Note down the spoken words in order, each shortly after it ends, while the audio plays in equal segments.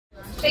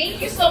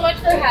thank you so much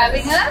for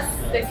having us.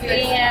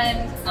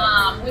 And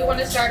we want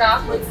to start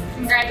off with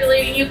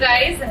congratulating you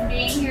guys and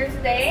being here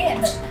today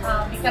and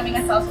becoming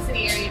a South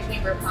City Area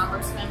Chamber of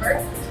Commerce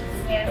member.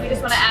 And we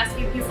just want to ask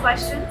you a few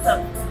questions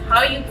of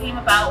how you came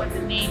about with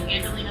the name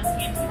Angelina's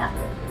Cantina.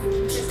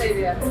 This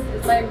idea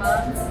is my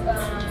mom's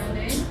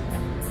name,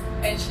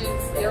 and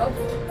she's ill.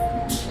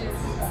 She's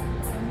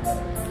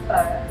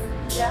bad.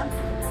 Yeah,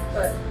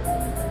 but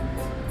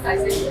I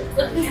say it.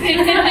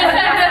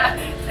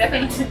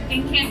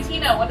 In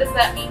Cantina, what does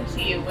that mean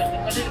to you?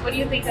 What do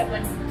you think of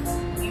when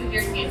you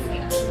hear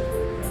Cantina?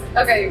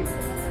 Okay,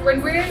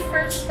 when we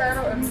first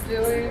started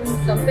doing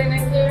something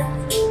in here,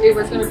 it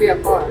was going to be a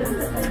bar.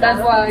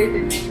 That's why the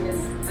name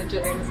is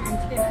Angelina's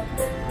Cantina.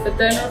 But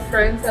then our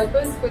friends helped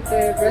us with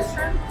the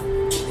restaurant,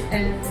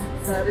 and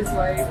that is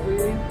why we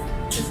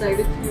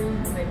decided to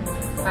make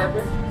a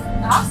restaurant.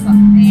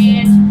 Awesome.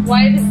 And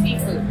why the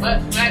seafood?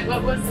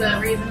 What was the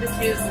reason to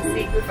choose the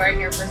seafood bar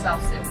here for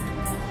South Sioux?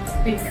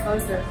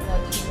 Because there's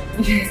not too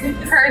many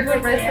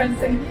perfect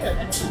restaurants in here.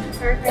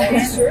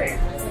 Perfect.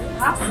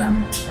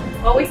 Awesome.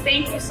 Well, we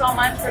thank you so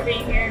much for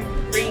being here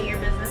and bringing your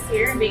business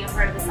here and being a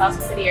part of the South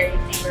City Area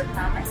Chamber of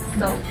Commerce.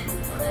 So,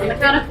 on the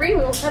count of 3,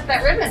 we will cut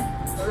that ribbon.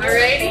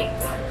 Alrighty.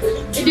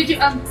 Did you?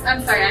 I'm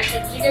sorry.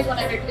 Actually, do you guys want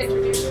to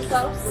introduce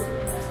yourselves?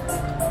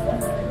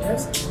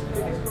 Yes.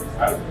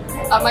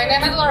 My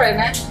name is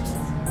Lorena.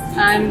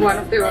 I'm one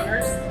of the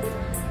owners.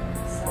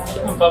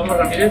 I'm Pablo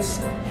Ramírez.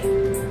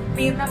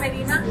 Mirna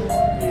Medina.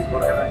 Y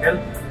Jorge Rangel.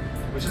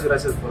 Muchas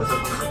gracias por hacer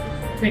con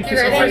nosotros. Thank you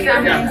so much.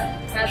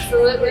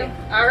 Absolutely.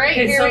 All right,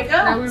 okay, here we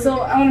go. So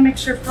I want to make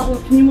sure, Pablo,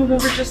 can you move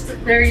over just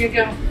there you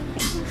go.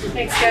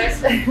 Thanks,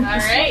 guys. All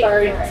right.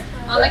 Sorry.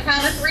 On the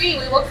count of 3,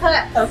 we will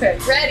cut. Okay.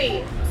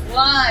 Ready?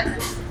 1,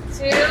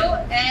 2,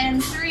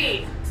 and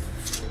 3.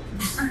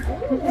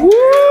 Woo!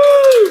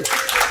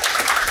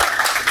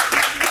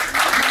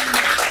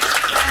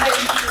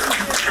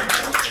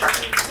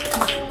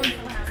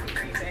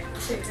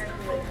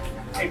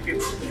 Thank you.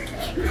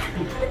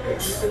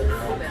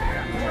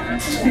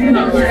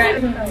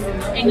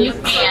 And you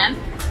can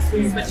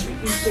switch.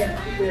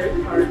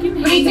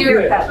 Hang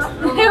your.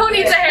 Who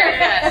needs a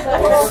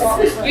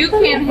haircut? You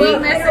can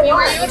hang this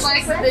anywhere you would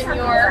like within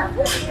your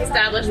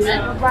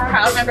establishment.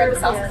 Proud member of the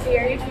South City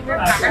Area Chamber of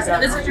Commerce.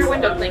 And this is your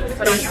window plate to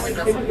put on your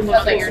window so you can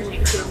know that you're a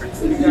chamber.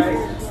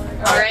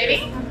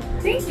 Alrighty.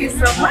 Thank you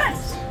so much.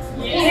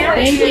 Yeah.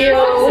 Thank you.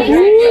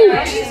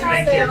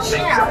 Thank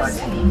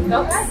you.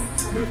 Okay.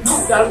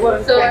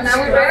 So now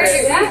we're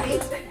ready.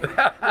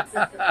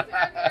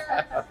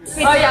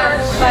 Oh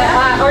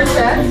yeah, our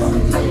chefs.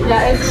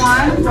 Yeah, it's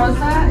Juan,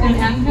 Rosa, and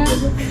Angel.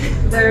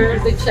 They're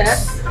the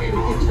chefs in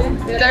the kitchen.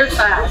 They're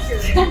fast.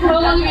 How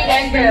long have you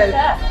guys been a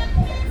chef?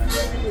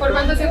 ¿Por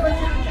cuánto tiempo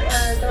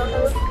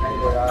trabajamos?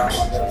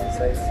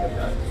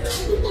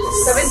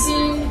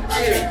 17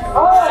 years. Oh,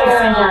 all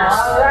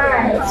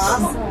right.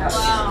 Awesome.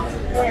 Wow.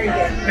 Very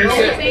good. Well,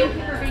 thank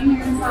you for being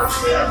here in South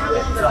Sioux.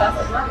 Wish you the best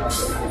of luck.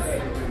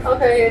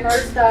 Okay, and our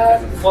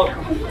staff.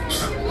 Welcome.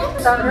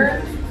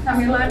 Summer,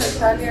 Camila,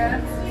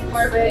 Natalia,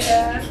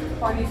 Marbella,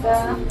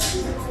 Juanita,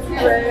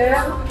 Red,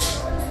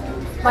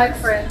 my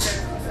friend,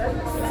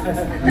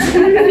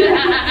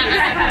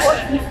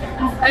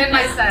 and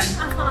my son.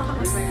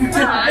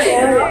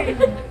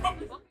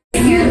 Do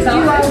you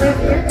all live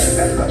here?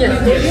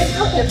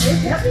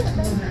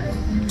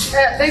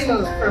 Yes. They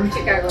moved from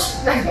Chicago.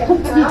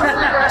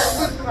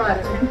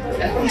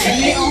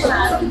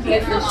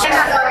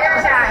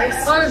 Alright,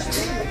 so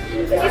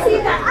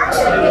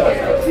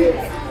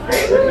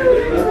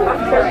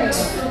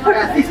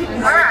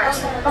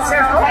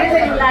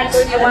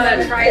You want to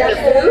try the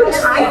food?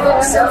 I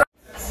hope so.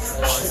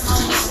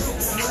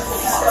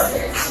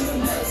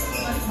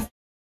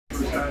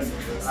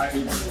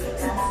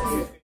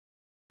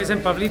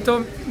 Dicen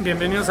Pablito,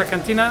 bienvenidos a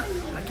Cantina.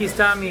 Aquí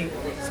está mi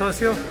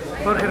socio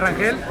Jorge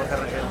Rangel. Jorge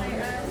Rangel.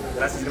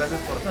 Gracias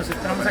por... Nos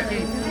esperamos aquí.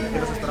 Aquí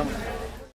los esperamos.